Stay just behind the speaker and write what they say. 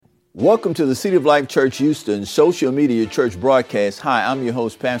Welcome to the City of Life Church Houston social media church broadcast. Hi, I'm your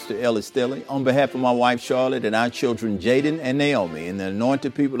host, Pastor Ellis Stelly. On behalf of my wife, Charlotte, and our children, Jaden and Naomi, and the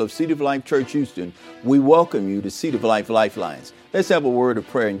anointed people of City of Life Church Houston, we welcome you to City of Life Lifelines. Let's have a word of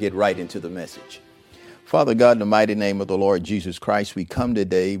prayer and get right into the message. Father God, in the mighty name of the Lord Jesus Christ, we come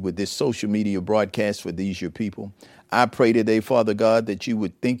today with this social media broadcast for these your people. I pray today, Father God, that you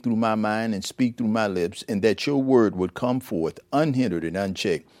would think through my mind and speak through my lips, and that your word would come forth unhindered and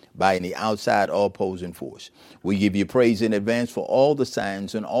unchecked by any outside or opposing force. We give you praise in advance for all the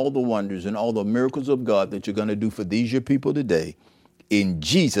signs and all the wonders and all the miracles of God that you're going to do for these your people today. In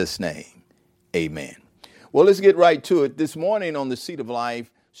Jesus' name, amen. Well, let's get right to it. This morning on the Seat of Life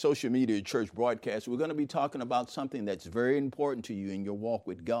social media church broadcast, we're going to be talking about something that's very important to you in your walk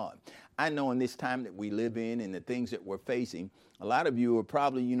with God. I know in this time that we live in and the things that we're facing, a lot of you are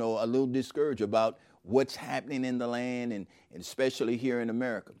probably, a little discouraged about what's happening in the land and especially here in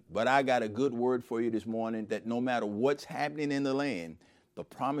America. But I got a good word for you this morning that no matter what's happening in the land, the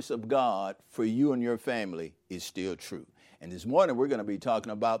promise of God for you and your family is still true. And this morning we're going to be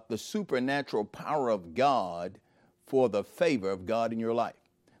talking about the supernatural power of God for the favor of God in your life.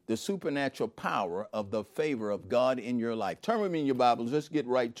 The supernatural power of the favor of God in your life. Turn with me in your Bibles. Let's get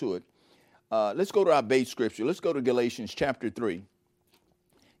right to it. Let's go to our base scripture. Let's go to Galatians chapter 3.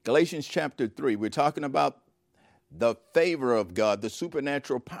 Galatians chapter 3. We're talking about the favor of God, the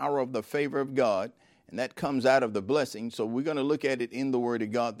supernatural power of the favor of God, and that comes out of the blessing. So we're going to look at it in the Word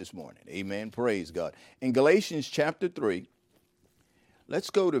of God this morning. Amen. Praise God. In Galatians chapter 3,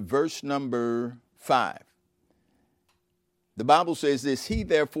 let's go to verse number 5. The Bible says this: He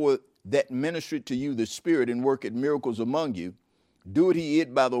therefore that ministered to you the Spirit and worketh miracles among you, doeth he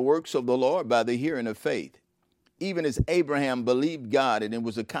it by the works of the Lord, by the hearing of faith. Even as Abraham believed God, and it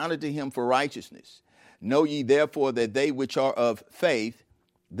was accounted to him for righteousness. Know ye therefore that they which are of faith,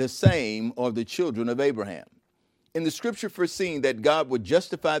 the same are the children of Abraham. In the scripture foreseeing that God would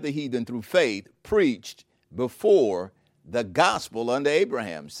justify the heathen through faith, preached before the gospel unto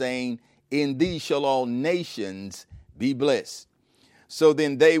Abraham, saying, In thee shall all nations be blessed. So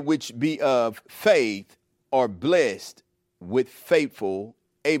then they which be of faith are blessed with faithful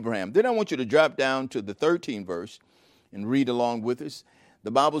Abraham. Then I want you to drop down to the 13th verse and read along with us. The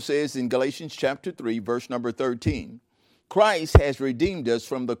Bible says in Galatians chapter 3, verse number 13, Christ has redeemed us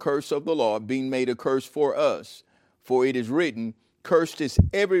from the curse of the law, being made a curse for us. For it is written, Cursed is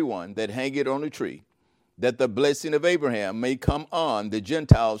everyone that hangeth on a tree, that the blessing of Abraham may come on the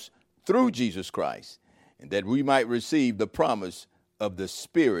Gentiles through Jesus Christ, and that we might receive the promise of the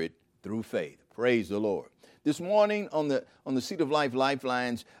Spirit through faith. Praise the Lord. This morning on the Seat of Life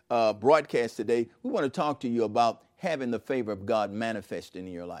Lifelines broadcast today, we want to talk to you about having the favor of God manifesting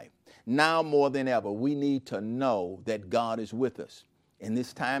in your life. Now more than ever, we need to know that God is with us. In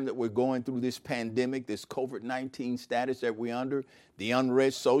this time that we're going through this pandemic, this COVID-19 status that we're under, the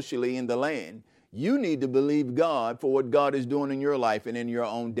unrest socially in the land, you need to believe God for what God is doing in your life and in your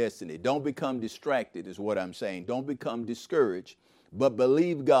own destiny. Don't become distracted is what I'm saying. Don't become discouraged, but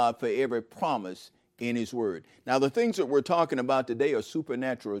believe God for every promise in his word. Now, the things that we're talking about today are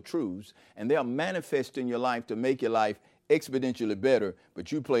supernatural truths, and they'll manifest in your life to make your life exponentially better,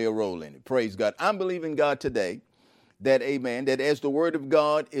 but you play a role in it. Praise God. I'm believing God today that, amen, that as the word of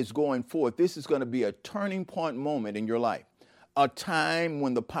God is going forth, this is going to be a turning point moment in your life, a time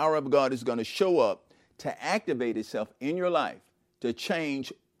when the power of God is going to show up to activate itself in your life, to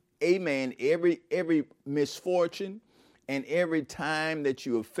change, amen, every misfortune and every time that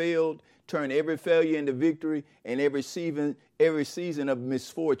you have failed, turn every failure into victory, and every season of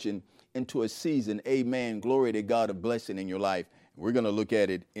misfortune into a season, amen, glory to God, of blessing in your life. We're going to look at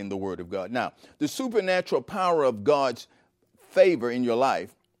it in the Word of God. Now, the supernatural power of God's favor in your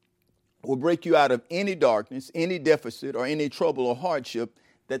life will break you out of any darkness, any deficit, or any trouble or hardship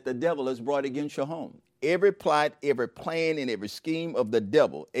that the devil has brought against your home. Every plot, every plan, and every scheme of the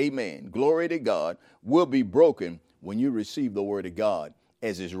devil, amen, glory to God, will be broken when you receive the Word of God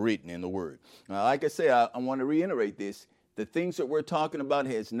as is written in the Word. Now, like I say, I want to reiterate this. The things that we're talking about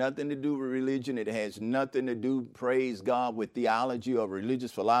has nothing to do with religion. It has nothing to do, praise God, with theology or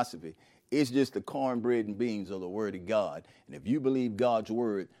religious philosophy. It's just the cornbread and beans of the Word of God. And if you believe God's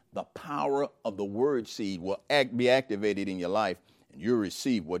Word, the power of the Word seed will be activated in your life, and you'll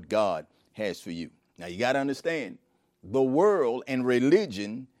receive what God has for you. Now, you got to understand, the world and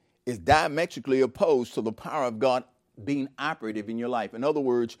religion is diametrically opposed to the power of God being operative in your life. In other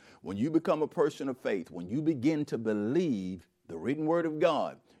words, when you become a person of faith, when you begin to believe the written word of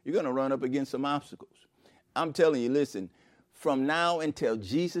God, you're going to run up against some obstacles. I'm telling you, listen, from now until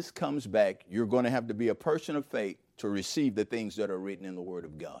Jesus comes back, you're going to have to be a person of faith to receive the things that are written in the Word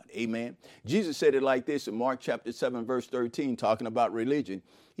of God. Amen. Jesus said it like this in Mark chapter 7, verse 13, talking about religion.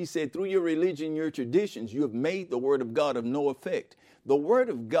 He said, through your religion, your traditions, you have made the Word of God of no effect. The Word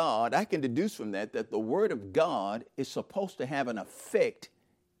of God, I can deduce from that the Word of God is supposed to have an effect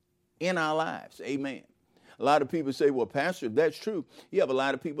in our lives. Amen. A lot of people say, well, Pastor, if that's true, you have a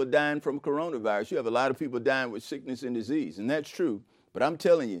lot of people dying from coronavirus. You have a lot of people dying with sickness and disease. And that's true. But I'm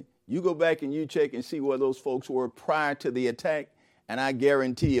telling you, you go back and you check and see where those folks were prior to the attack. And I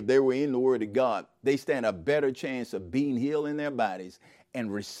guarantee if they were in the Word of God, they stand a better chance of being healed in their bodies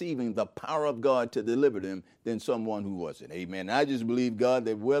and receiving the power of God to deliver them than someone who wasn't. Amen. I just believe, God,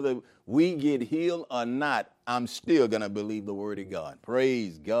 that whether we get healed or not, I'm still going to believe the Word of God.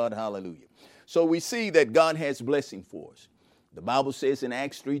 Praise God. Hallelujah. So we see that God has blessing for us. The Bible says in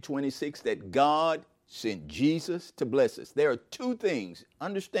Acts 3:26 that God sent Jesus to bless us. There are two things,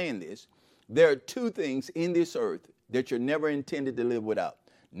 understand this, there are two things in this earth that you're never intended to live without.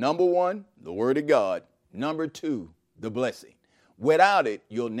 Number one, the Word of God. Number two, the blessing. Without it,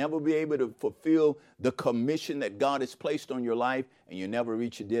 you'll never be able to fulfill the commission that God has placed on your life, and you'll never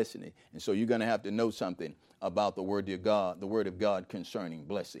reach your destiny. And so you're going to have to know something about the Word of God concerning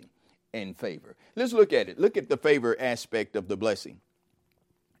blessing and favor. Let's look at it. Look at the favor aspect of the blessing.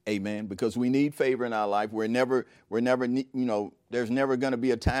 Amen. Because we need favor in our life. There's never going to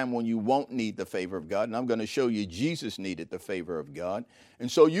be a time when you won't need the favor of God. And I'm going to show you Jesus needed the favor of God. And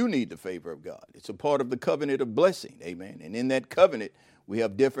so you need the favor of God. It's a part of the covenant of blessing. Amen. And in that covenant, we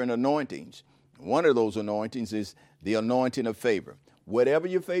have different anointings. One of those anointings is the anointing of favor. Whatever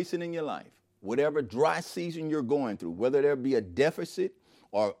you're facing in your life, whatever dry season you're going through, whether there be a deficit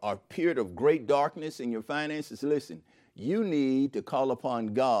or a period of great darkness in your finances, listen, you need to call upon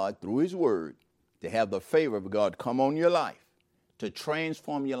God through His Word to have the favor of God come on your life, to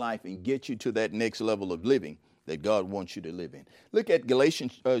transform your life and get you to that next level of living that God wants you to live in. Look at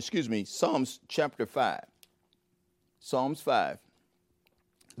Psalms chapter 5. Psalms 5.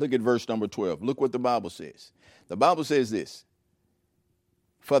 Look at verse number 12. Look what the Bible says. The Bible says this: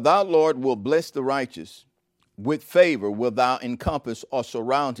 for thou, Lord, will bless the righteous. With favor wilt thou encompass or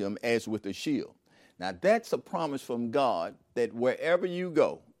surround him as with a shield. Now, that's a promise from God that wherever you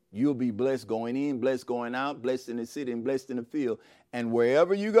go, you'll be blessed going in, blessed going out, blessed in the city and blessed in the field. And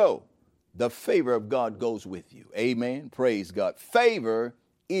wherever you go, the favor of God goes with you. Amen. Praise God. Favor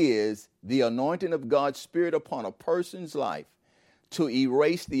is the anointing of God's Spirit upon a person's life to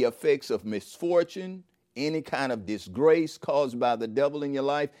erase the effects of misfortune, any kind of disgrace caused by the devil in your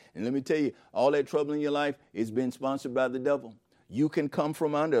life. And let me tell you, all that trouble in your life is been sponsored by the devil. You can come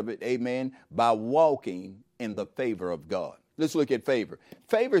from under it, amen, by walking in the favor of God. Let's look at favor.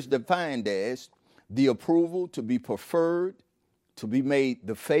 Favor is defined as the approval, to be preferred, to be made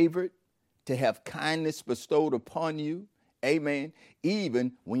the favorite, to have kindness bestowed upon you, amen,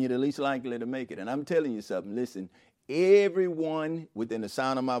 even when you're the least likely to make it. And I'm telling you something, listen, everyone within the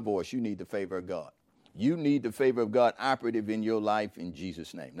sound of my voice, you need the favor of God. You need the favor of God operative in your life in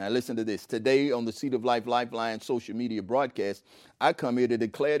Jesus' name. Now listen to this. Today on the Seed of Life Lifeline social media broadcast, I come here to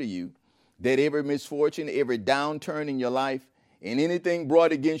declare to you that every misfortune, every downturn in your life, and anything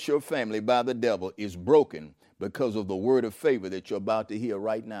brought against your family by the devil is broken because of the word of favor that you're about to hear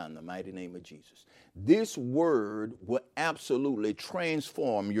right now in the mighty name of Jesus. This word will absolutely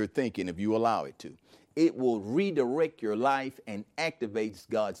transform your thinking if you allow it to. It will redirect your life and activates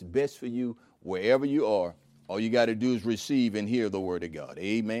God's best for you wherever you are. All you got to do is receive and hear the word of God.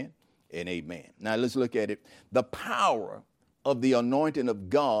 Amen and amen. Now let's look at it. The power of the anointing of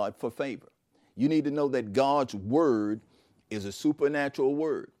God for favor. You need to know that God's word is a supernatural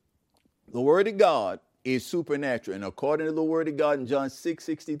word. The word of God is supernatural. And according to the word of God in John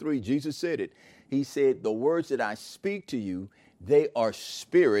 6:63, Jesus said it. He said, the words that I speak to you, they are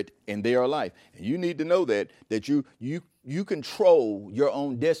spirit and they are life. And you need to know that you control your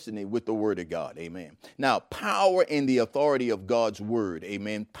own destiny with the word of God. Amen. Now, power in the authority of God's word.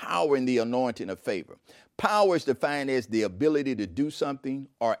 Amen. Power in the anointing of favor. Power is defined as the ability to do something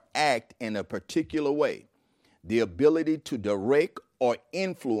or act in a particular way. The ability to direct or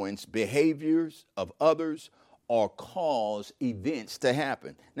influence behaviors of others or cause events to happen.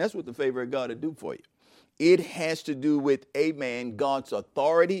 And that's what the favor of God will do for you. It has to do with, amen, God's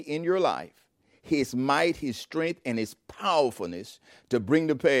authority in your life, his might, his strength, and his powerfulness to bring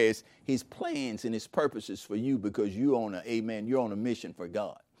to pass his plans and his purposes for you because you're on a mission for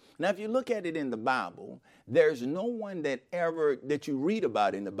God. Now, if you look at it in the Bible, there's no one that you read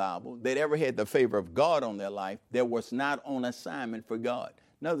about in the Bible that ever had the favor of God on their life that was not on assignment for God.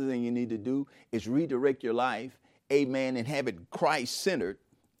 Another thing you need to do is redirect your life, amen, and have it Christ-centered,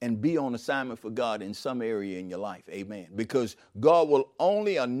 and be on assignment for God in some area in your life. Amen. Because God will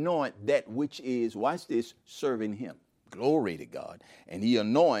only anoint that which is, watch this, serving him. Glory to God. And he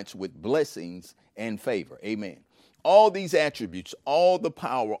anoints with blessings and favor. Amen. All these attributes, all the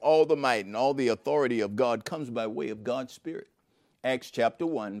power, all the might, and all the authority of God comes by way of God's Spirit. Acts chapter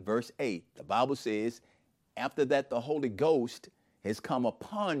 1, verse 8, the Bible says, after that the Holy Ghost has come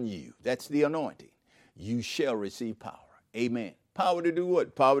upon you. That's the anointing. You shall receive power. Amen. Power to do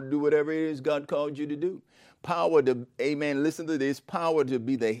what? Power to do whatever it is God called you to do. Power to, amen, listen to this, power to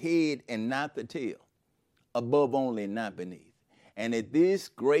be the head and not the tail, above only and not beneath. And at this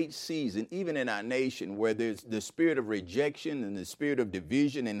great season, even in our nation where there's the spirit of rejection and the spirit of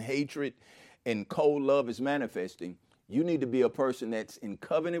division and hatred and cold love is manifesting, you need to be a person that's in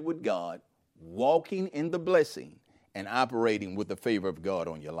covenant with God, walking in the blessing and operating with the favor of God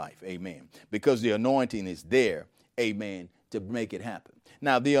on your life. Amen. Because the anointing is there. Amen. To make it happen.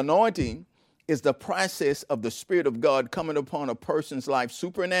 Now, the anointing is the process of the Spirit of God coming upon a person's life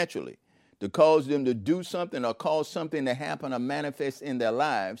supernaturally to cause them to do something or cause something to happen or manifest in their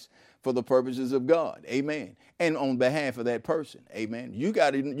lives for the purposes of God. Amen. And on behalf of that person. Amen. You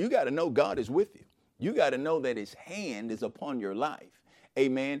got to know God is with you. You got to know that his hand is upon your life.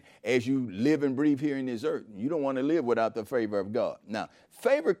 Amen. As you live and breathe here in this earth. You don't want to live without the favor of God. Now,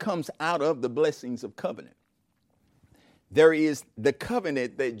 favor comes out of the blessings of covenant. There is the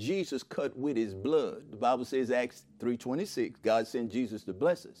covenant that Jesus cut with his blood. The Bible says, Acts 3:26, God sent Jesus to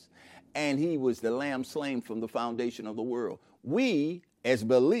bless us. And he was the lamb slain from the foundation of the world. We, as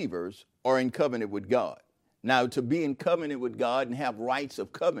believers, are in covenant with God. Now, to be in covenant with God and have rights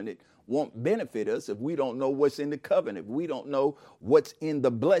of covenant won't benefit us if we don't know what's in the covenant. If we don't know what's in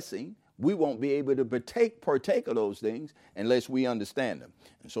the blessing, we won't be able to partake of those things unless we understand them.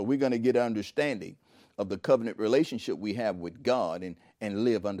 And so we're going to get understanding of the covenant relationship we have with God and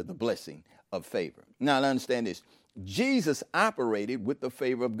live under the blessing of favor. Now, understand this. Jesus operated with the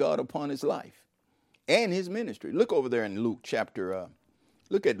favor of God upon his life and his ministry. Look over there in Luke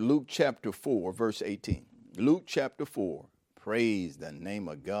look at Luke chapter 4, verse 18. Luke chapter 4, praise the name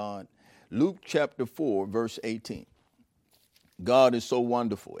of God. Luke chapter 4, verse 18. God is so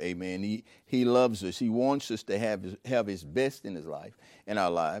wonderful. Amen. He loves us. He wants us to have his best in his life, in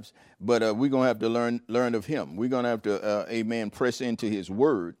our lives. But we're going to have to learn of him. We're going to have to, amen, press into his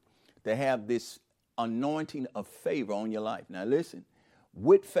word to have this anointing of favor on your life. Now listen,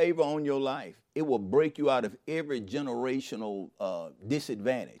 with favor on your life, it will break you out of every generational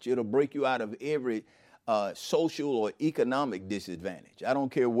disadvantage. It'll break you out of every social or economic disadvantage. I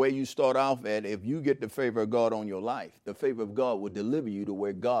don't care where you start off at. If you get the favor of God on your life, the favor of God will deliver you to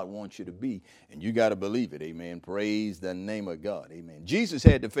where God wants you to be. And you got to believe it. Amen. Praise the name of God. Amen. Jesus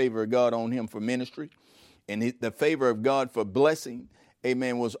had the favor of God on him for ministry, and the favor of God for blessing,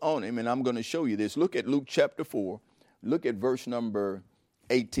 amen, was on him. And I'm going to show you this. Look at Luke chapter 4. Look at verse number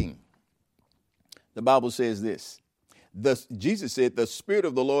 18. The Bible says this. Jesus said, the Spirit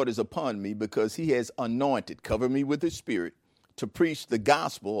of the Lord is upon me because he has anointed, covered me with his Spirit, to preach the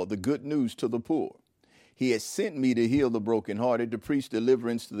gospel or the good news to the poor. He has sent me to heal the brokenhearted, to preach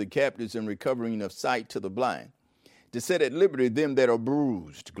deliverance to the captives and recovering of sight to the blind, to set at liberty them that are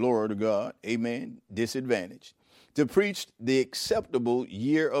bruised, glory to God, amen, disadvantaged, to preach the acceptable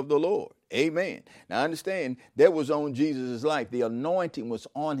year of the Lord. Amen. Now understand, that was on Jesus' life. The anointing was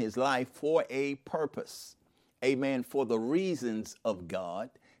on his life for a purpose. Amen. For the reasons of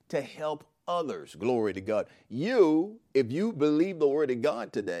God, to help others. Glory to God. You, if you believe the word of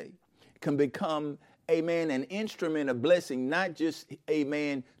God today, can become, amen, an instrument of blessing, not just,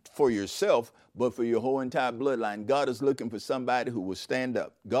 amen, for yourself, but for your whole entire bloodline. God is looking for somebody who will stand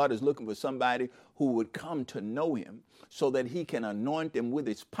up. God is looking for somebody who would come to know him so that he can anoint them with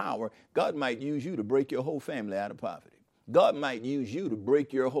his power. God might use you to break your whole family out of poverty. God might use you to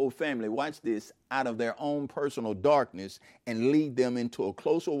break your whole family, watch this, out of their own personal darkness and lead them into a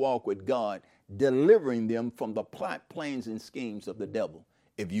closer walk with God, delivering them from the plot, plans, and schemes of the devil,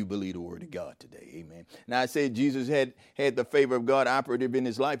 if you believe the word of God today. Amen. Now, I said Jesus had the favor of God operative in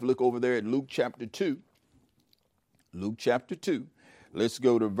his life. Look over there at Luke chapter 2. Luke chapter 2. Let's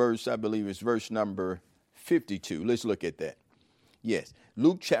go to verse, I believe it's verse number 52. Let's look at that. Yes,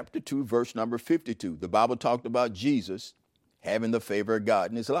 Luke chapter 2, verse number 52. The Bible talked about Jesus having the favor of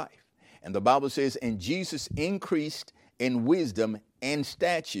God in his life. And the Bible says, and Jesus increased in wisdom and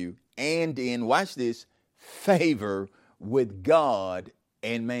stature and in, watch this, favor with God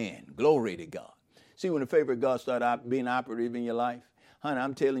and man. Glory to God. See, when the favor of God started being operative in your life, honey,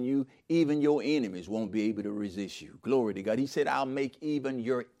 I'm telling you, even your enemies won't be able to resist you. Glory to God. He said, I'll make even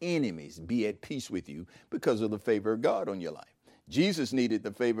your enemies be at peace with you because of the favor of God on your life. Jesus needed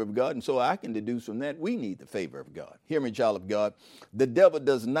the favor of God, and so I can deduce from that we need the favor of God. Hear me, child of God. The devil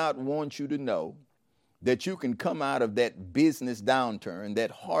does not want you to know that you can come out of that business downturn,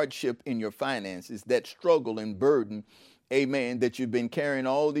 that hardship in your finances, that struggle and burden, amen, that you've been carrying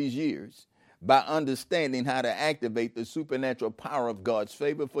all these years by understanding how to activate the supernatural power of God's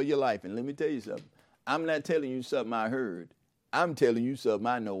favor for your life. And let me tell you something. I'm not telling you something I heard. I'm telling you something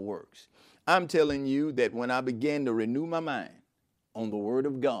I know works. I'm telling you that when I began to renew my mind on the Word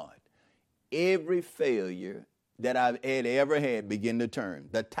of God, every failure that I've ever had begin to turn.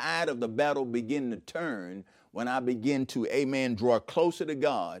 The tide of the battle begin to turn when I begin to, amen, draw closer to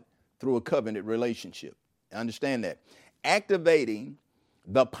God through a covenant relationship. Understand that. Activating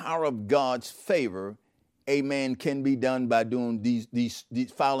the power of God's favor, amen, can be done by doing these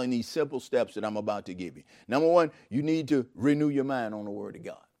following these simple steps that I'm about to give you. Number one, you need to renew your mind on the Word of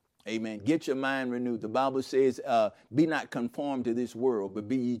God. Amen. Get your mind renewed. The Bible says, be not conformed to this world, but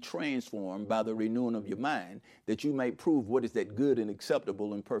be ye transformed by the renewing of your mind, that you may prove what is that good and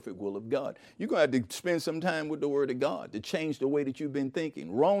acceptable and perfect will of God. You're going to have to spend some time with the Word of God to change the way that you've been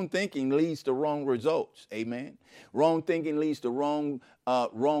thinking. Wrong thinking leads to wrong results. Amen. Wrong thinking leads to wrong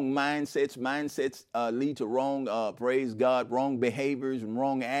mindsets. Mindsets lead to wrong, praise God, wrong behaviors and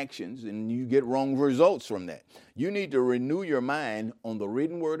wrong actions, and you get wrong results from that. You need to renew your mind on the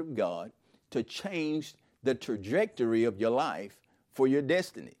written Word of God to change the trajectory of your life for your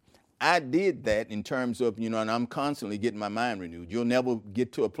destiny. I did that in terms of, and I'm constantly getting my mind renewed. You'll never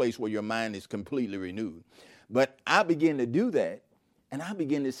get to a place where your mind is completely renewed. But I began to do that, and I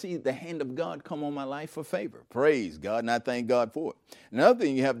began to see the hand of God come on my life for favor. Praise God, and I thank God for it. Another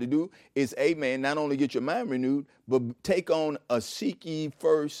thing you have to do is, amen, not only get your mind renewed, but take on a seek ye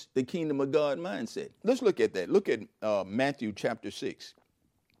first the kingdom of God mindset. Let's look at that. Look at Matthew chapter 6.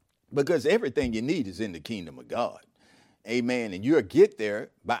 Because everything you need is in the kingdom of God. Amen. And you'll get there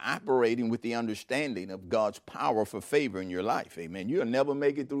by operating with the understanding of God's power for favor in your life. Amen. You'll never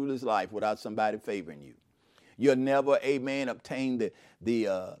make it through this life without somebody favoring you. You'll never, amen, obtain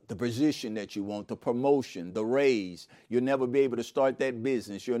the position that you want, the promotion, the raise. You'll never be able to start that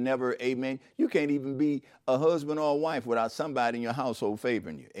business. You'll never, amen. You can't even be a husband or a wife without somebody in your household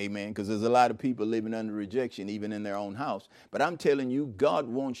favoring you. Amen. Because there's a lot of people living under rejection, even in their own house. But I'm telling you, God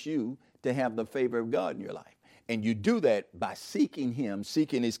wants you to have the favor of God in your life. And you do that by seeking Him,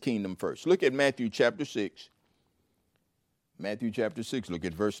 seeking His kingdom first. Look at Matthew chapter 6. Matthew chapter 6, look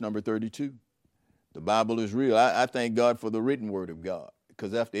at verse number 32. The Bible is real. I thank God for the written Word of God,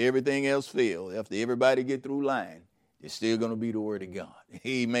 because after everything else fails, after everybody get through lying, it's still going to be the Word of God.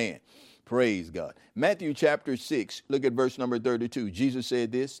 Amen. Praise God. Matthew chapter 6, look at verse number 32. Jesus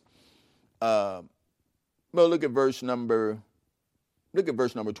said this. Look at verse number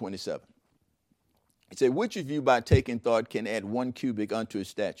 27. He said, which of you by taking thought can add 1 cubit unto his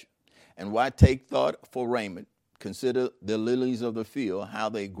stature? And why take thought for raiment? Consider the lilies of the field, how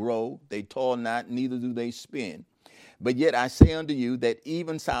they grow. They toil not, neither do they spin. But yet I say unto you that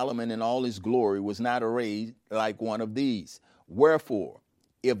even Solomon in all his glory was not arrayed like one of these. Wherefore,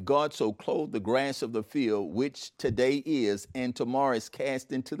 if God so clothe the grass of the field, which today is, and tomorrow is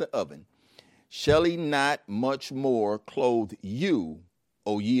cast into the oven, shall he not much more clothe you,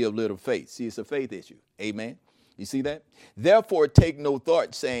 O ye of little faith? See, it's a faith issue. Amen. You see that? Therefore, take no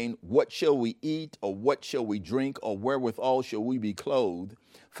thought, saying, what shall we eat, or what shall we drink, or wherewithal shall we be clothed?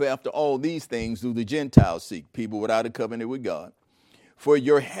 For after all these things do the Gentiles seek, people without a covenant with God. For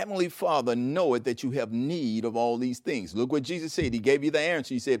your heavenly Father knoweth that you have need of all these things. Look what Jesus said. He gave you the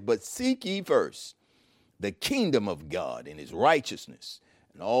answer. He said, but seek ye first the kingdom of God and His righteousness,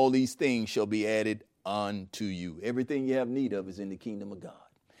 and all these things shall be added unto you. Everything you have need of is in the kingdom of God.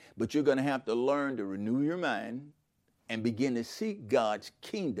 But you're going to have to learn to renew your mind and begin to seek God's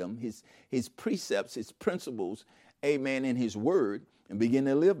kingdom, his precepts, His principles, amen, and His word, and begin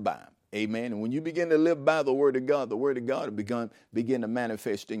to live by them. Amen. And when you begin to live by the word of God will begin to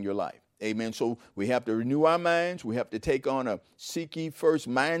manifest in your life. Amen. So we have to renew our minds. We have to take on a seek ye first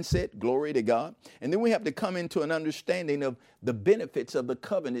mindset. Glory to God. And then we have to come into an understanding of the benefits of the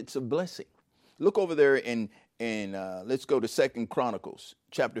covenants of blessing. Look over there and let's go to 2 Chronicles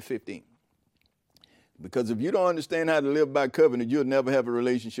chapter 15. Because if you don't understand how to live by covenant, you'll never have a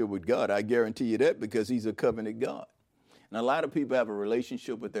relationship with God. I guarantee you that, because He's a covenant God. And a lot of people have a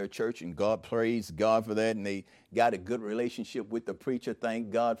relationship with their church, and God, praise God for that, and they got a good relationship with the preacher. Thank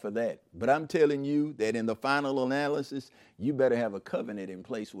God for that. But I'm telling you that in the final analysis, you better have a covenant in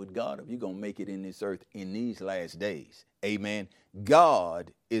place with God if you're going to make it in this earth in these last days. Amen.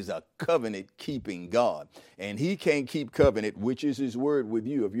 God is a covenant-keeping God, and He can't keep covenant, which is His word, with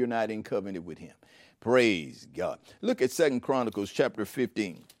you if you're not in covenant with Him. Praise God. Look at 2 Chronicles chapter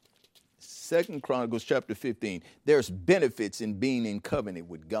 15. 2 Chronicles chapter 15. There's benefits in being in covenant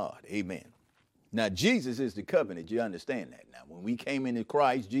with God. Amen. Now, Jesus is the covenant. You understand that now. When we came into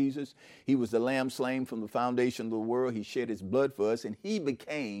Christ Jesus, he was the lamb slain from the foundation of the world. He shed his blood for us, and he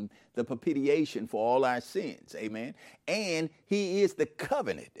became the propitiation for all our sins. Amen. And he is the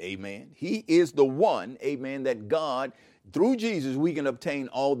covenant. Amen. He is the one, amen, that God, through Jesus, we can obtain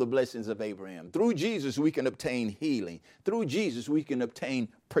all the blessings of Abraham. Through Jesus, we can obtain healing. Through Jesus, we can obtain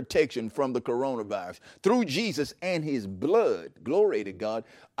protection from the coronavirus. Through Jesus and his blood, glory to God,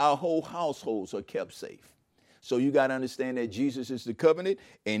 our whole households are kept safe. So you got to understand that Jesus is the covenant,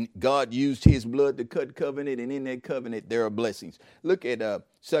 and God used his blood to cut covenant, and in that covenant, there are blessings. Look at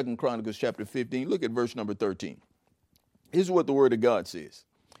 2 Chronicles chapter 15. Look at verse number 13. Here's what the word of God says.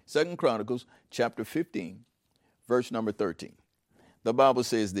 2 Chronicles chapter 15. Verse number 13. The Bible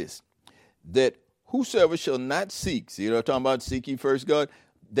says this, that whosoever shall not seek, see, they're talking about seek ye first God,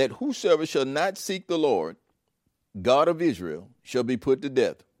 that whosoever shall not seek the Lord, God of Israel, shall be put to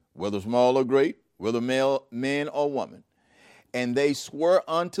death, whether small or great, whether man or woman. And they swore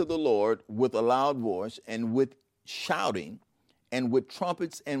unto the Lord with a loud voice, and with shouting, and with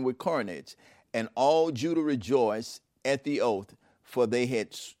trumpets, and with cornets. And all Judah rejoiced at the oath, for they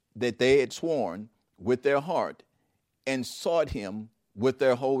had sworn with their heart, and sought him with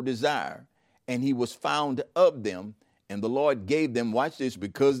their whole desire. And he was found of them, and the Lord gave them, watch this,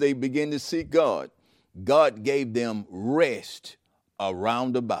 because they began to seek God, God gave them rest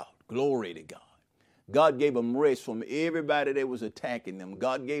around about. Glory to God. God gave them rest from everybody that was attacking them.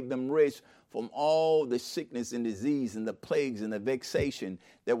 God gave them rest from all the sickness and disease and the plagues and the vexation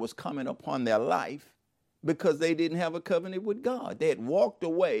that was coming upon their life, because they didn't have a covenant with God. They had walked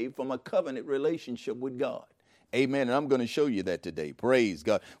away from a covenant relationship with God. Amen. And I'm going to show you that today. Praise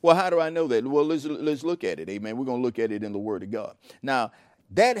God. Well, how do I know that? Well, let's look at it. Amen. We're going to look at it in the Word of God. Now,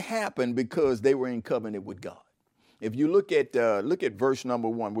 that happened because they were in covenant with God. If you look at verse number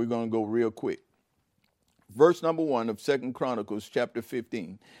 1, we're going to go real quick. Verse number 1 of 2 Chronicles chapter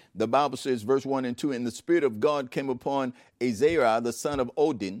 15. The Bible says, verse 1 and 2, and the Spirit of God came upon Azariah, the son of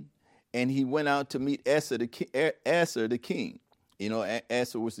Odin, and he went out to meet Asa the king. You know,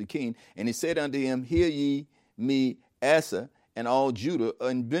 Asa was the king. And he said unto him, hear ye me, Asa, and all Judah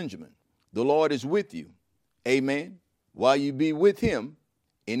and Benjamin. The Lord is with you. Amen. While you be with him,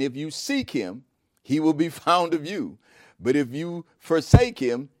 and if you seek him, he will be found of you. But if you forsake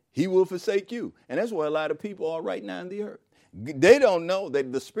him, he will forsake you. And that's where a lot of people are right now in the earth. They don't know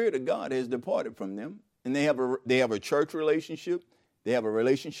that the Spirit of God has departed from them. And they have a church relationship. They have a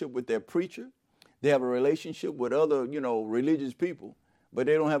relationship with their preacher. They have a relationship with other, religious people. But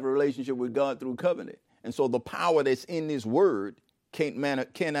they don't have a relationship with God through covenant. And so the power that's in this word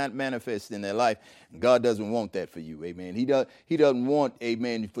cannot manifest in their life. God doesn't want that for you. Amen. He doesn't want,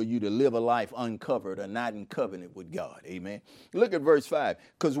 amen, for you to live a life uncovered or not in covenant with God. Amen. Look at verse 5.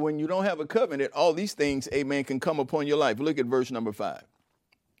 Because when you don't have a covenant, all these things, amen, can come upon your life. Look at verse number 5.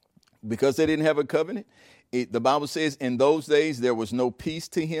 Because they didn't have a covenant, the Bible says, in those days there was no peace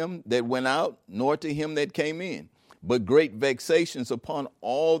to him that went out, nor to him that came in, but great vexations upon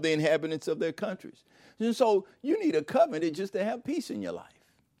all the inhabitants of their countries. And so you need a covenant just to have peace in your life.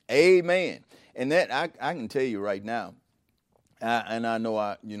 Amen. And that I can tell you right now, and I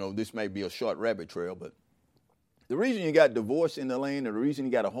know this may be a short rabbit trail, but the reason you got divorce in the land, and the reason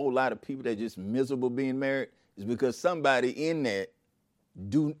you got a whole lot of people that are just miserable being married, is because somebody in that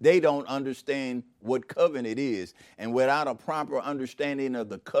they don't understand what covenant is. And without a proper understanding of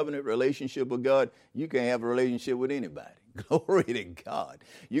the covenant relationship with God, you can't have a relationship with anybody. Glory to God.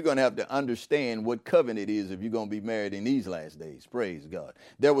 You're going to have to understand what covenant is if you're going to be married in these last days. Praise God.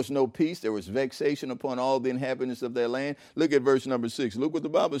 There was no peace. There was vexation upon all the inhabitants of their land. Look at verse number 6. Look what the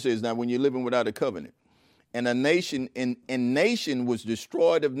Bible says now when you're living without a covenant. And a nation, and nation was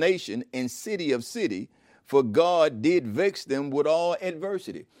destroyed of nation, and city of city, for God did vex them with all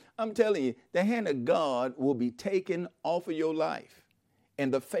adversity. I'm telling you, the hand of God will be taken off of your life,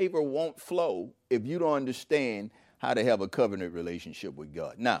 and the favor won't flow if you don't understand how to have a covenant relationship with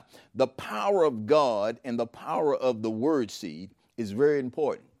God. Now, the power of God and the power of the word seed is very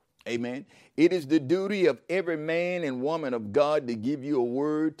important. Amen. It is the duty of every man and woman of God to give you a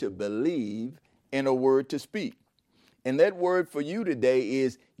word to believe and a word to speak. And that word for you today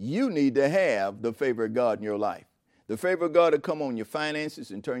is you need to have the favor of God in your life. The favor of God will come on your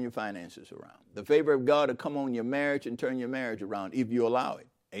finances and turn your finances around. The favor of God will come on your marriage and turn your marriage around if you allow it.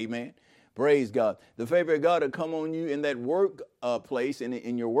 Amen. Praise God. The favor of God will come on you in that work place,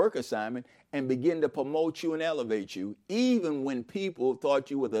 in your work assignment, and begin to promote you and elevate you, even when people thought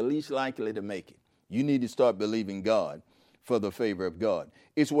you were the least likely to make it. You need to start believing God for the favor of God.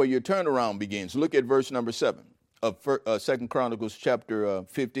 It's where your turnaround begins. Look at verse number 7 of 2 Chronicles chapter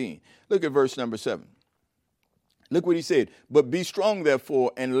 15. Look at verse number 7. Look what he said. But be strong,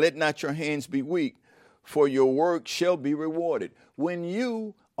 therefore, and let not your hands be weak, for your work shall be rewarded. When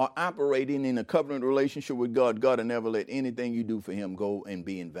you are operating in a covenant relationship with God, God will never let anything you do for him go and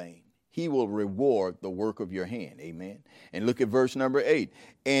be in vain. He will reward the work of your hand. Amen. And look at verse number 8.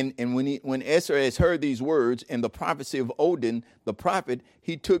 And when Esther has heard these words and the prophecy of Odin, the prophet,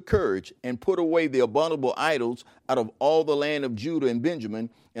 he took courage and put away the abominable idols out of all the land of Judah and Benjamin,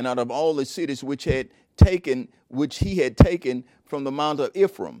 and out of all the cities which he had taken from the mount of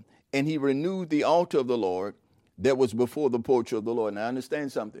Ephraim. And he renewed the altar of the Lord that was before the porch of the Lord. Now, understand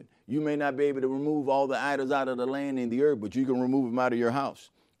something. You may not be able to remove all the idols out of the land and the earth, but you can remove them out of your house.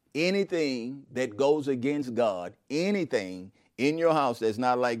 Anything that goes against God, anything in your house that's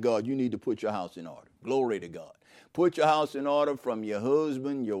not like God, you need to put your house in order. Glory to God. Put your house in order, from your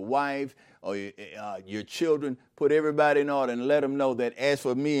husband, your wife, or your children. Put everybody in order and let them know that as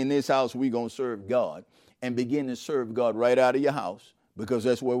for me in this house, we're going to serve God, and begin to serve God right out of your house, because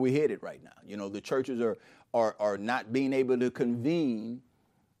that's where we're headed right now. You know, the churches are not being able to convene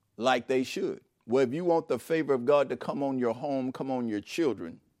like they should. Well, if you want the favor of God to come on your home, come on your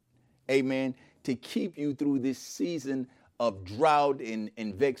children, amen, to keep you through this season of drought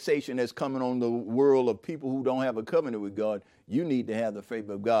and vexation that's coming on the world of people who don't have a covenant with God, you need to have the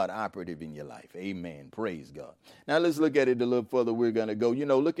favor of God operative in your life. Amen. Praise God. Now let's look at it a little further. We're going to go. You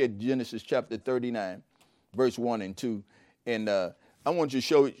know, look at Genesis chapter 39, verse 1 and 2. And I want to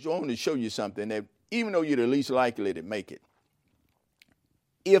show you something that even though you're the least likely to make it,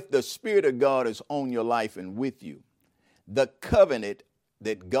 if the Spirit of God is on your life and with you, the covenant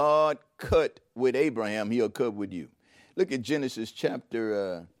that God cut with Abraham, he'll cut with you. Look at Genesis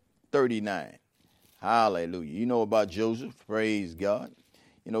chapter 39. Hallelujah. You know about Joseph. Praise God.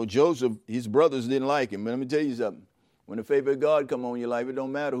 You know, Joseph, his brothers didn't like him. But let me tell you something. When the favor of God come on your life, it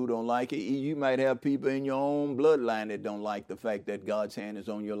don't matter who don't like it. You might have people in your own bloodline that don't like the fact that God's hand is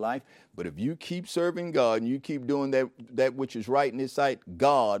on your life. But if you keep serving God and you keep doing that which is right in his sight,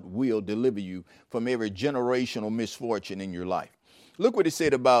 God will deliver you from every generational misfortune in your life. Look what it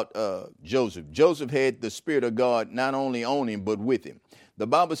said about Joseph. Joseph had the Spirit of God not only on him, but with him. The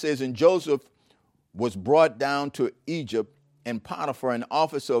Bible says, and Joseph was brought down to Egypt, and Potiphar, an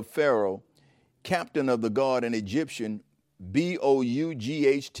officer of Pharaoh, captain of the guard, an Egyptian, Bought,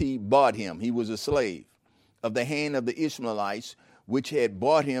 bought him. He was a slave of the hand of the Ishmaelites, which had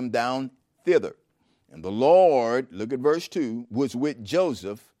brought him down thither. And the Lord, look at verse 2, was with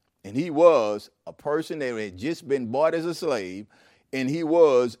Joseph, and he was a person that had just been bought as a slave, and he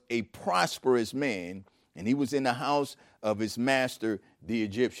was a prosperous man, and he was in the house of his master, the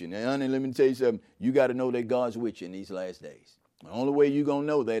Egyptian. And honey, let me tell you something. You got to know that God's with you in these last days. The only way you're going to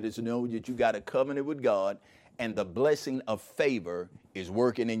know that is to know that you got a covenant with God, and the blessing of favor is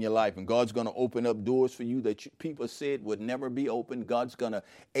working in your life. And God's going to open up doors for you that people said would never be open. God's going to,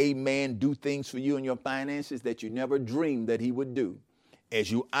 amen, do things for you in your finances that you never dreamed that he would do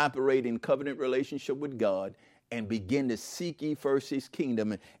as you operate in covenant relationship with God and begin to seek ye first his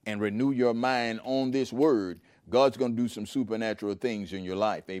kingdom and renew your mind on this word. God's going to do some supernatural things in your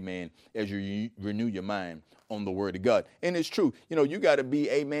life, amen, as you renew your mind on the word of God. And it's true. You know, you got to be,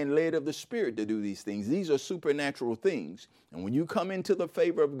 amen, led of the Spirit to do these things. These are supernatural things. And when you come into the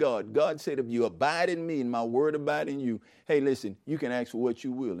favor of God, God said, if you abide in me and my word abide in you, hey, listen, you can ask for what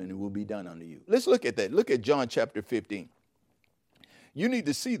you will and it will be done unto you. Let's look at that. Look at John chapter 15. You need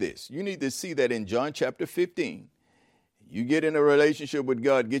to see this. You need to see that in John chapter 15. You get in a relationship with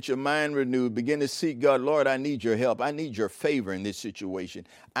God, get your mind renewed, begin to seek God. Lord, I need your help. I need your favor in this situation.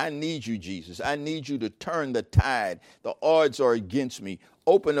 I need you, Jesus. I need you to turn the tide. The odds are against me.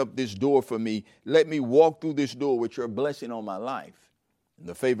 Open up this door for me. Let me walk through this door with your blessing on my life. And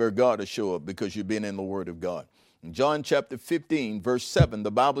the favor of God will show up because you've been in the word of God. In John chapter 15, verse 7,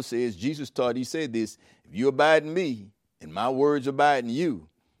 the Bible says, Jesus taught, he said this, if you abide in me and my words abide in you,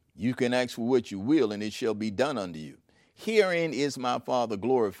 you can ask for what you will and it shall be done unto you. Herein is my Father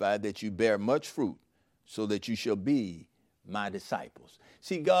glorified, that you bear much fruit, so that you shall be my disciples.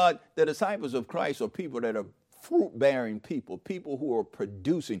 See, God, the disciples of Christ are people that are fruit-bearing people, people who are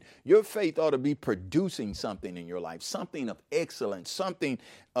producing. Your faith ought to be producing something in your life, something of excellence, something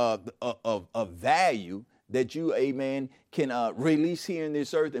of value that you, amen, can release here in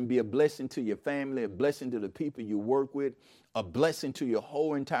this earth and be a blessing to your family, a blessing to the people you work with, a blessing to your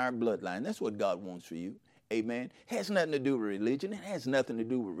whole entire bloodline. That's what God wants for you. Amen. It has nothing to do with religion. It has nothing to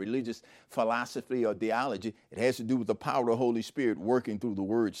do with religious philosophy or theology. It has to do with the power of the Holy Spirit working through the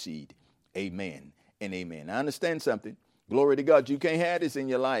word seed. Amen. and amen. I understand something. Glory to God. You can't have this in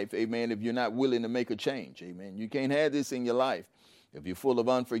your life, amen, if you're not willing to make a change, amen. You can't have this in your life if you're full of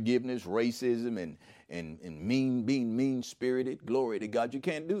unforgiveness, racism, and being mean-spirited. Glory to God. You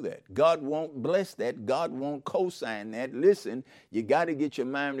can't do that. God won't bless that. God won't co-sign that. Listen, you got to get your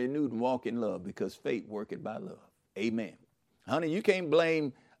mind renewed and walk in love, because faith worketh by love. Amen. Honey, you can't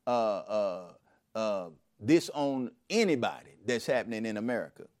blame this on anybody that's happening in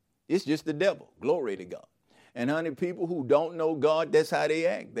America. It's just the devil. Glory to God. And honey, people who don't know God, that's how they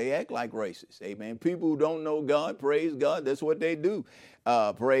act. They act like racists. Amen. People who don't know God, praise God, that's what they do.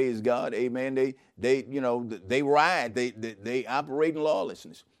 Praise God. Amen. They riot. They operate in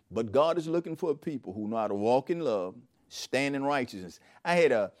lawlessness. But God is looking for a people who know how to walk in love, stand in righteousness. I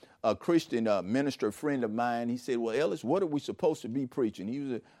had a Christian minister friend of mine. He said, well, Ellis, what are we supposed to be preaching? He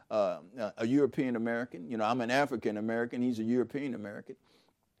was a European American. You know, I'm an African American. He's a European American,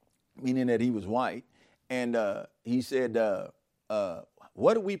 meaning that he was white. And he said,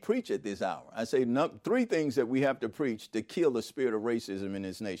 what do we preach at this hour? I say, three things that we have to preach to kill the spirit of racism in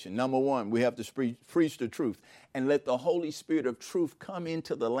this nation. Number one, we have to preach the truth and let the Holy Spirit of truth come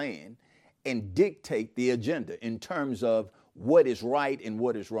into the land and dictate the agenda in terms of what is right and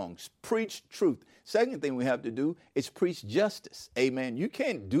what is wrong. Preach truth. Second thing we have to do is preach justice. Amen. You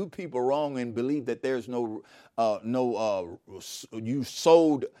can't do people wrong and believe that there's you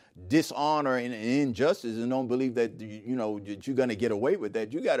sowed dishonor and injustice and don't believe that that you're going to get away with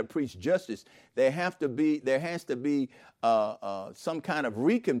that. You got to preach justice. There has to be some kind of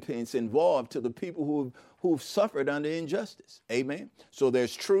recompense involved to the people who've suffered under injustice. Amen. So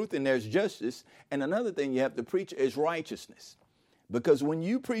there's truth and there's justice. And another thing you have to preach is righteousness. Because when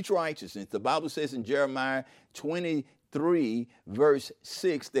you preach righteousness, the Bible says in Jeremiah 23, verse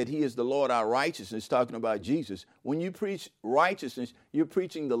 6, that he is the Lord our righteousness, talking about Jesus. When you preach righteousness, you're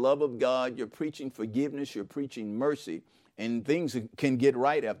preaching the love of God, you're preaching forgiveness, you're preaching mercy, and things can get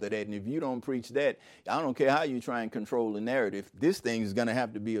right after that. And if you don't preach that, I don't care how you try and control the narrative, this thing is going to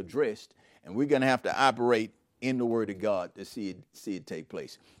have to be addressed, and we're going to have to operate in the Word of God to see it take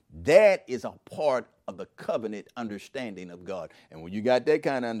place. That is a part of the covenant understanding of God. And when you got that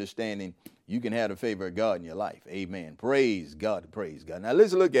kind of understanding, you can have the favor of God in your life. Amen. Praise God. Praise God. Now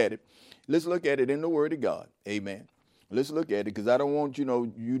let's look at it. Let's look at it in the Word of God. Amen. Let's look at it, because I don't want you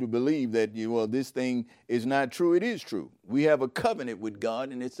to believe that this thing is not true. It is true. We have a covenant with God,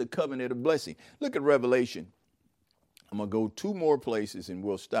 and it's a covenant of blessing. Look at Revelation. I'm going to go two more places and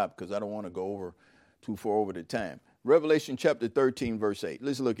we'll stop, because I don't want to go too far over the time. Revelation chapter 13, verse 8.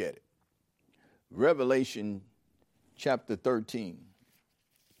 Let's look at it. Revelation chapter 13.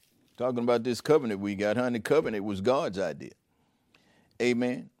 Talking about this covenant we got, honey. Covenant was God's idea.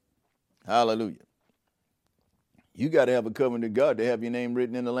 Amen. Hallelujah. You got to have a covenant with God to have your name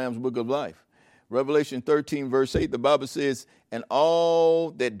written in the Lamb's book of life. Revelation 13, verse 8, the Bible says, and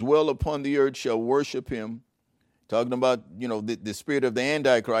all that dwell upon the earth shall worship him. Talking about, the spirit of the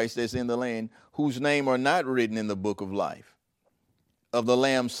Antichrist that's in the land, whose name are not written in the book of life of the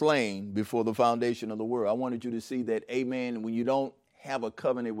Lamb slain before the foundation of the world. I wanted you to see that, amen, when you don't have a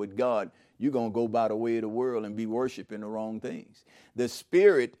covenant with God, you're going to go by the way of the world and be worshiping the wrong things. The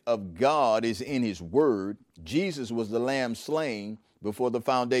Spirit of God is in his word. Jesus was the Lamb slain before the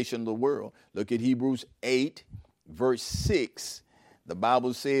foundation of the world. Look at Hebrews 8, verse 6. The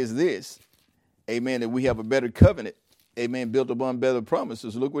Bible says this. Amen, that we have a better covenant, amen, built upon better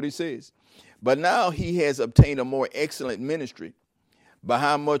promises. Look what he says. But now he has obtained a more excellent ministry, by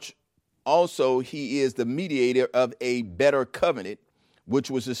how much also he is the mediator of a better covenant, which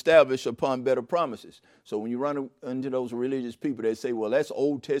was established upon better promises. So when you run into those religious people that say, well, that's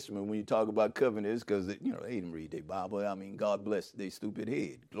Old Testament when you talk about covenants, because they didn't read their Bible. I mean, God bless their stupid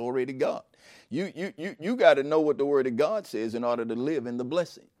head. Glory to God. You got to know what the Word of God says in order to live in the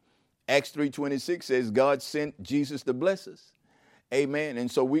blessing. Acts 3:26 says God sent Jesus to bless us. Amen. And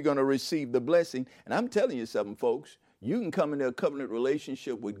so we're going to receive the blessing. And I'm telling you something, folks. You can come into a covenant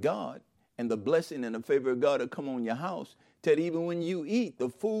relationship with God, and the blessing and the favor of God will come on your house, that even when you eat, the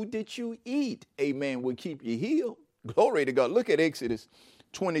food that you eat, amen, will keep you healed. Glory to God. Look at Exodus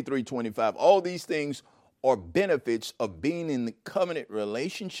 23:25. All these things are benefits of being in the covenant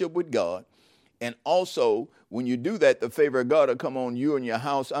relationship with God. And also, when you do that, the favor of God will come on you and your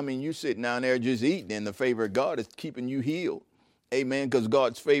house. I mean, you sitting down there just eating, and the favor of God is keeping you healed. Amen, because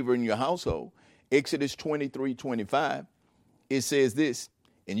God's favor in your household. Exodus 23:25, it says this,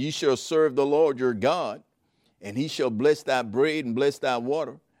 and ye shall serve the Lord your God, and he shall bless thy bread and bless thy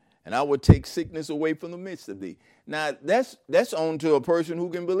water, and I will take sickness away from the midst of thee. Now, that's on to a person who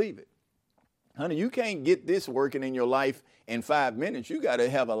can believe it. Honey, you can't get this working in your life in 5 minutes. You got to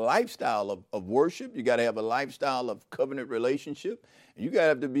have a lifestyle of worship. You got to have a lifestyle of covenant relationship. You got to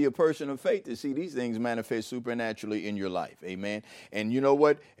have to be a person of faith to see these things manifest supernaturally in your life. Amen. And you know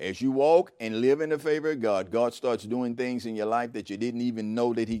what? As you walk and live in the favor of God, God starts doing things in your life that you didn't even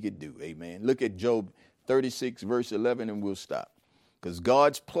know that he could do. Amen. Look at Job 36, verse 11, and we'll stop. Because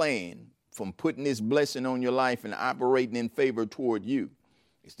God's plan from putting this blessing on your life and operating in favor toward you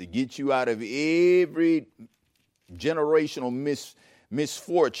is to get you out of every generational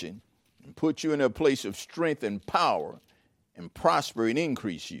misfortune and put you in a place of strength and power and prosper and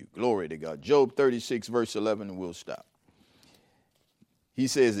increase you. Glory to God. Job 36, verse 11, and we'll stop. He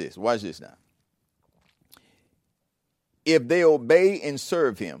says this. Watch this now. If they obey and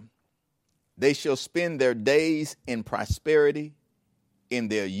serve him, they shall spend their days in prosperity, in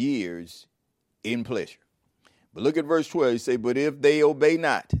their years in pleasure. But look at verse 12. He says, but if they obey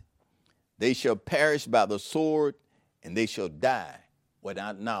not, they shall perish by the sword, and they shall die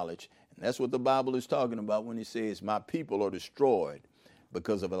without knowledge. And that's what the Bible is talking about when it says, my people are destroyed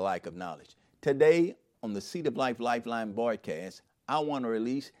because of a lack of knowledge. Today, on the Seed of Life Lifeline broadcast, I want to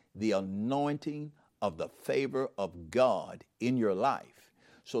release the anointing of the favor of God in your life,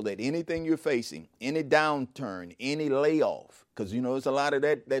 so that anything you're facing, any downturn, any layoff, because, there's a lot of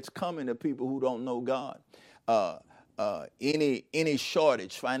that's coming to people who don't know God. Any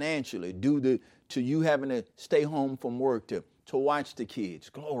shortage financially due to you having to stay home from work to watch the kids.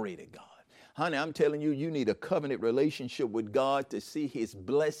 Glory to God. Honey, I'm telling you, you need a covenant relationship with God to see his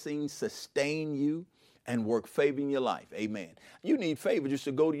blessings sustain you and work favor in your life. Amen. You need favor just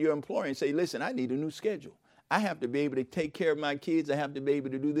to go to your employer and say, listen, I need a new schedule. I have to be able to take care of my kids. I have to be able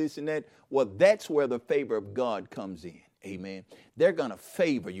to do this and that. Well, that's where the favor of God comes in. Amen. They're going to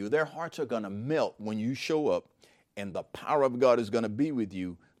favor you. Their hearts are going to melt when you show up, and the power of God is going to be with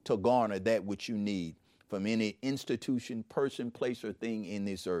you to garner that which you need from any institution, person, place, or thing in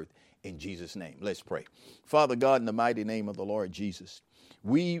this earth. In Jesus' name, let's pray. Father God, in the mighty name of the Lord Jesus,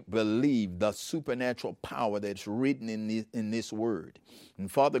 we believe the supernatural power that's written in this word.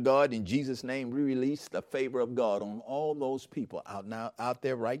 And Father God, in Jesus' name, we release the favor of God on all those people out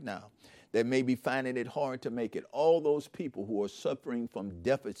there right now that may be finding it hard to make it. All those people who are suffering from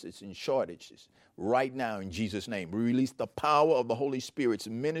deficits and shortages right now, in Jesus' name, we release the power of the Holy Spirit's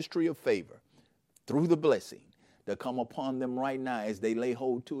ministry of favor through the blessing to come upon them right now as they lay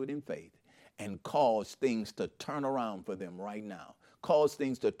hold to it in faith and cause things to turn around for them right now. Cause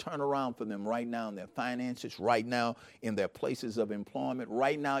things to turn around for them right now in their finances, right now in their places of employment,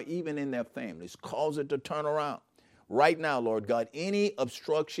 right now even in their families. Cause it to turn around. Right now, Lord God, any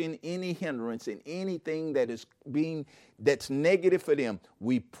obstruction, any hindrance, and anything that's negative for them,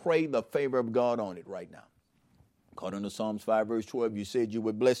 we pray the favor of God on it right now. According to Psalms 5, verse 12, you said you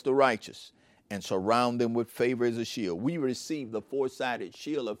would bless the righteous and surround them with favor as a shield. We receive the four-sided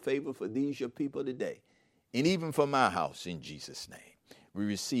shield of favor for these your people today, and even for my house in Jesus' name. We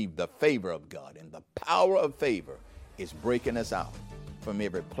receive the favor of God, and the power of favor is breaking us out from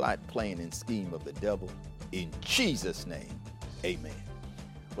every plot, plan, and scheme of the devil. In Jesus' name, amen.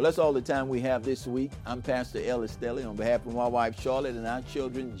 Well, that's all the time we have this week. I'm Pastor Ellis Stelly on behalf of my wife, Charlotte, and our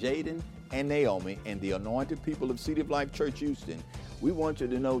children, Jaden and Naomi, and the anointed people of Seed of Life Church Houston. We want you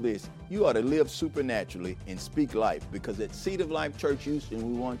to know this. You ought to live supernaturally and speak life, because at Seed of Life Church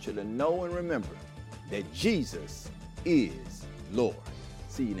Houston, we want you to know and remember that Jesus is Lord.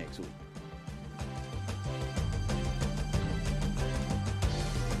 See you next week.